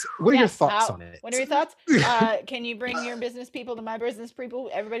 sex. What are your thoughts on it? What are your thoughts? Can you bring your business people to my business people?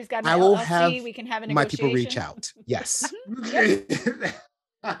 Everybody's got an LLC. Will have we can have a negotiation. My people reach out. Yes.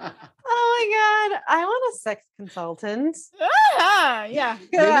 Oh my God. I want a sex consultant. Yeah.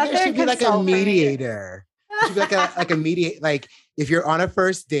 Maybe there should be like a mediator. It should be like a mediator. Like if you're on a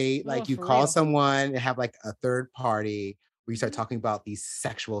first date, like you call someone and have like a third party where you start talking about these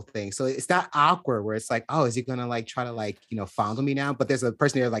sexual things. So it's not awkward where it's like, oh, is he gonna like try to like, fondle me now? But there's a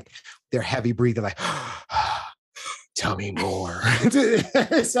person there like they're heavy breathing, like, tell me more.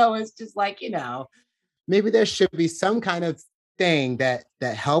 So it's just like, maybe there should be some kind of thing that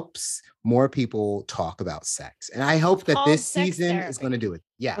helps more people talk about sex. And I hope that this season is going to do it.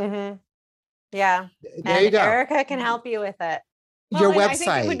 Yeah. Mm-hmm. Yeah. There you go. Erika can help you with it. Your website. I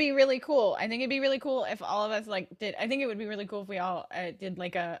think it would be really cool. I think it'd be really cool if all of us did. I think it would be really cool if we all did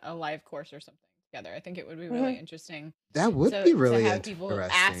like a live course or something together. I think it would be really interesting. That would be really to have people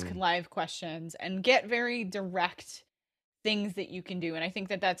ask live questions and get very direct things that you can do. And I think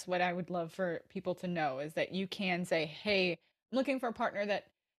that that's what I would love for people to know is that you can say, hey, I'm looking for a partner that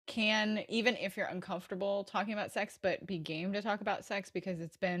can, even if you're uncomfortable talking about sex, but be game to talk about sex because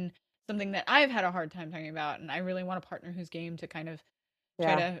it's been something that I've had a hard time talking about. And I really want a partner who's game to kind of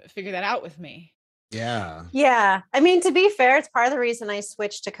try to figure that out with me. Yeah. Yeah. I mean, to be fair, it's part of the reason I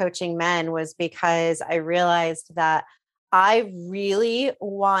switched to coaching men was because I realized that I really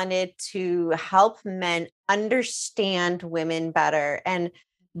wanted to help men understand women better. And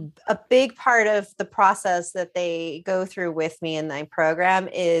a big part of the process that they go through with me in my program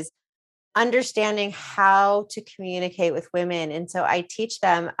is understanding how to communicate with women. And so I teach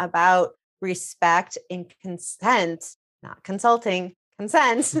them about respect and consent, not consulting,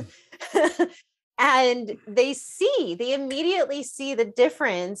 consent. And they immediately see the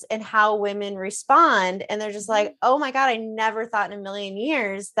difference in how women respond. And they're just like, oh my God, I never thought in a million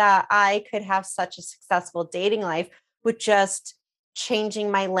years that I could have such a successful dating life with just changing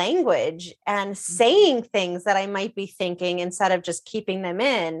my language and saying things that I might be thinking instead of just keeping them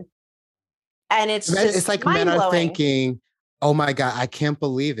in. And it's like men are thinking, oh my God, I can't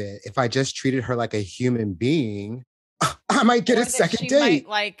believe it. If I just treated her like a human being, I might get a second date. Might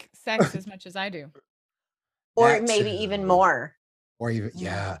like sex as much as I do. Or maybe even more. Or even,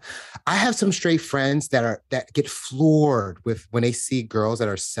 I have some straight friends that get floored with when they see girls that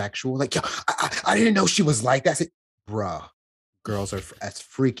are sexual. Like, yo, I didn't know she was like that. I said, bruh, girls are as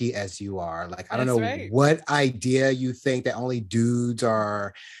freaky as you are. Like, I don't know what idea you think that only dudes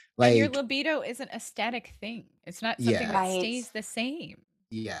are like. And your libido isn't a static thing. It's not something that stays the same.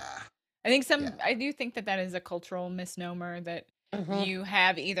 Yeah. I do think that is a cultural misnomer that you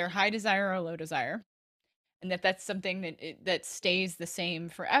have either high desire or low desire. and that's something that stays the same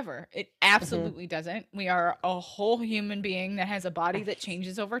forever. It absolutely doesn't. We are a whole human being that has a body that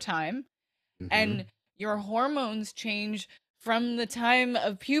changes over time, and your hormones change from the time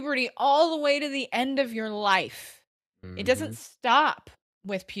of puberty all the way to the end of your life. It doesn't stop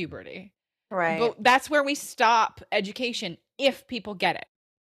with puberty. Right. But that's where we stop education, if people get it.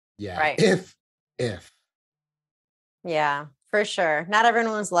 Yeah. Right. If. Yeah, for sure. Not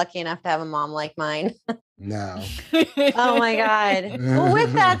everyone was lucky enough to have a mom like mine. No. Oh my God. Well,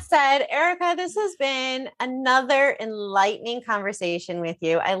 with that said, Erika, this has been another enlightening conversation with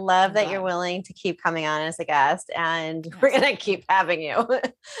you. I love that you're willing to keep coming on as a guest, and we're going to keep having you.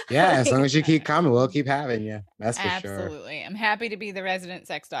 Yeah, as long as you keep coming, we'll keep having you. That's for sure. Absolutely. I'm happy to be the resident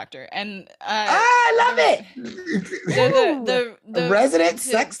sex doctor. And I love it. The resident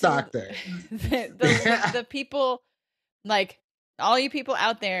sex doctor. The people, like all you people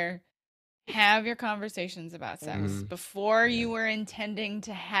out there, have your conversations about sex before you were intending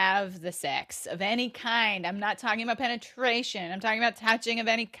to have the sex of any kind. I'm not talking about penetration. I'm talking about touching of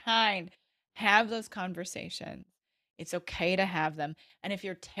any kind. Have those conversations. It's okay to have them. And if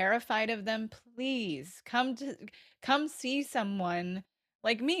you're terrified of them, please come see someone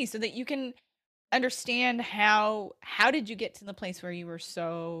like me so that you can understand how did you get to the place where you were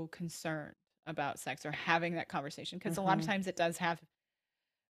so concerned about sex or having that conversation, because a lot of times it does have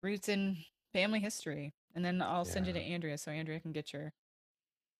roots in family history. And then I'll send you to Andrea so Andrea can get your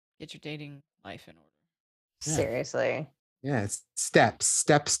dating life in order. Seriously. Yeah, it's steps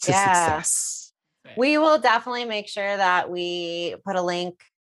to success. We will definitely make sure that we put a link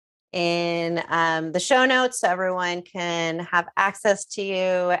in the show notes so everyone can have access to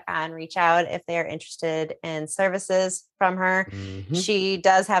you and reach out if they are interested in services from her. She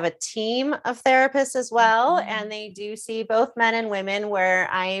does have a team of therapists as well, and they do see both men and women, where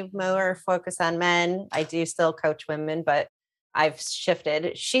I more focus on men. I do still coach women, but I've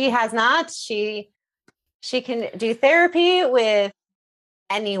shifted. She has not. She can do therapy with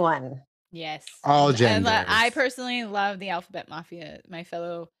anyone. Yes. All genders. I personally love the Alphabet Mafia, my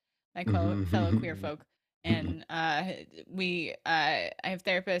fellow queer folk. And I have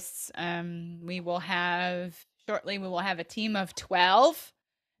therapists. We will have a team of 12.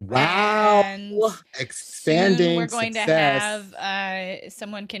 Wow. And expanding. Soon we're going success. to have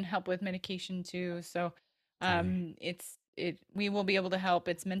someone can help with medication too. So we will be able to help.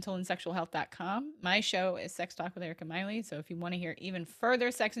 It's mentalandsexualhealth.com. My show is Sex Talk with Erika Miley. So if you want to hear even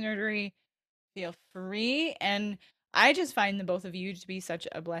further sex nerdery, feel free. And I just find the both of you to be such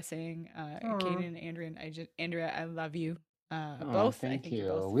a blessing. Kaden and Andrea, Andrea, I love you both. Thank you.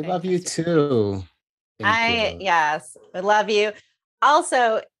 Both we love you too. Yes, I love you.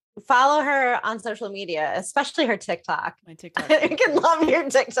 Also, follow her on social media, especially her TikTok. My TikTok. You can love your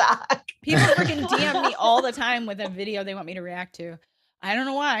TikTok. People freaking DM me all the time with a video they want me to react to. I don't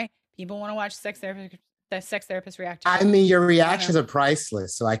know why. People want to watch the sex therapist react. I mean, your reactions are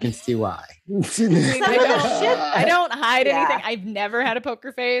priceless, so I can see why. I don't hide anything. I've never had a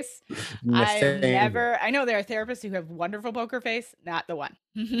poker face. I know there are therapists who have wonderful poker face, not the one.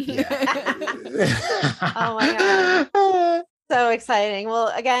 Oh my God. So exciting. Well,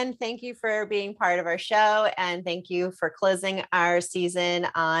 again, thank you for being part of our show, and thank you for closing our season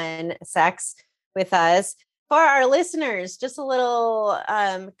on sex with us. For our listeners, just a little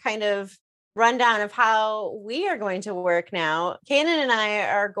kind of rundown of how we are going to work now. Kanan and I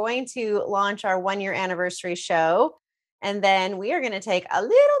are going to launch our 1-year anniversary show, and then we are going to take a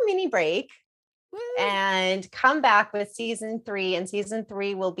little mini break and come back with season 3. And season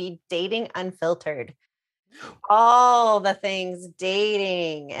 3 will be Dating Unfiltered. All the things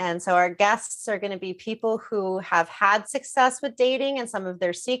dating. And so our guests are going to be people who have had success with dating and some of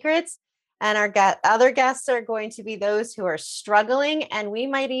their secrets. And our other guests are going to be those who are struggling. And we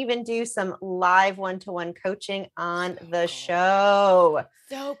might even do some live one-to-one coaching on the show.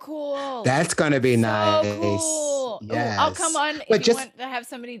 So cool. That's going to be nice. Cool. Yes. I'll come on if you want to have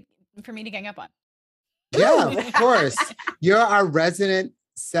somebody for me to gang up on. Yeah, of course. You're our resident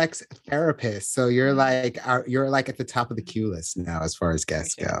sex therapist. So you're like at the top of the queue list now as far as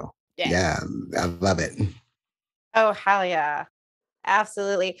guests go. Yeah, I love it. Oh, hell yeah.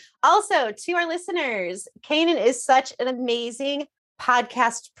 Absolutely. Also, to our listeners, Kanan is such an amazing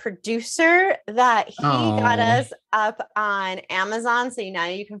podcast producer that he got us up on Amazon. So now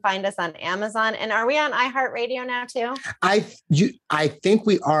you can find us on Amazon. And are we on iHeartRadio now too? I think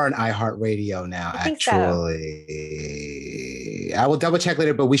we are on iHeartRadio now, actually. So. I will double check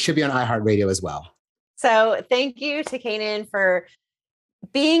later, but we should be on iHeartRadio as well. So thank you to Kanan for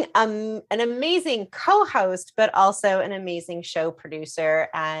being an amazing co-host, but also an amazing show producer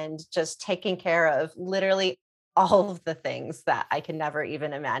and just taking care of literally all of the things that I can never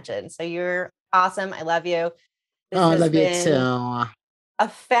even imagine. So you're awesome. I love you. I love you too. A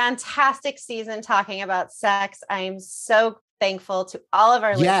fantastic season talking about sex. I am so thankful to all of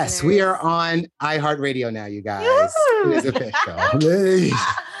our listeners. Yes, we are on iHeartRadio now, you guys. It is official.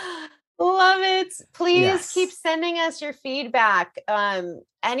 Love it. Please keep sending us your feedback.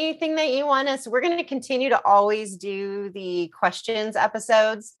 Anything that you want us, we're going to continue to always do the questions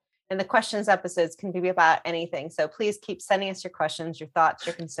episodes, and the questions episodes can be about anything. So please keep sending us your questions, your thoughts,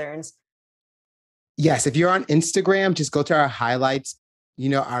 your concerns. Yes. If you're on Instagram, just go to our highlights,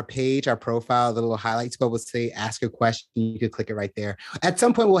 our page, our profile, the little highlights, but we'll say, ask a question. You could click it right there. At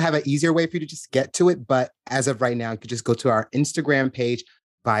some point, we'll have an easier way for you to just get to it. But as of right now, you could just go to our Instagram page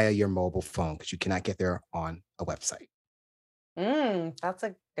via your mobile phone, because you cannot get there on a website. That's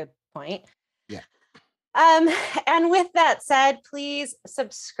a good point. Yeah. And with that said, please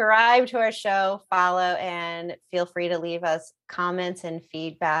subscribe to our show, follow, and feel free to leave us comments and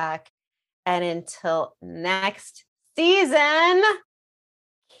feedback. And until next season,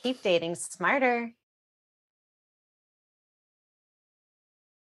 keep dating smarter.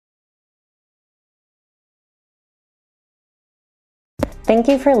 Thank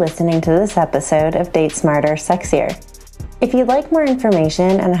you for listening to this episode of Date Smarter, Sexier. If you'd like more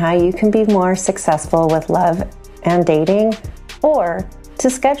information on how you can be more successful with love and dating, or to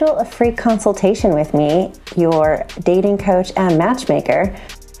schedule a free consultation with me, your dating coach and matchmaker,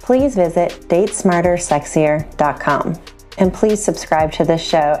 please visit datesmartersexier.com. And please subscribe to this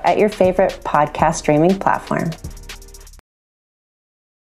show at your favorite podcast streaming platform.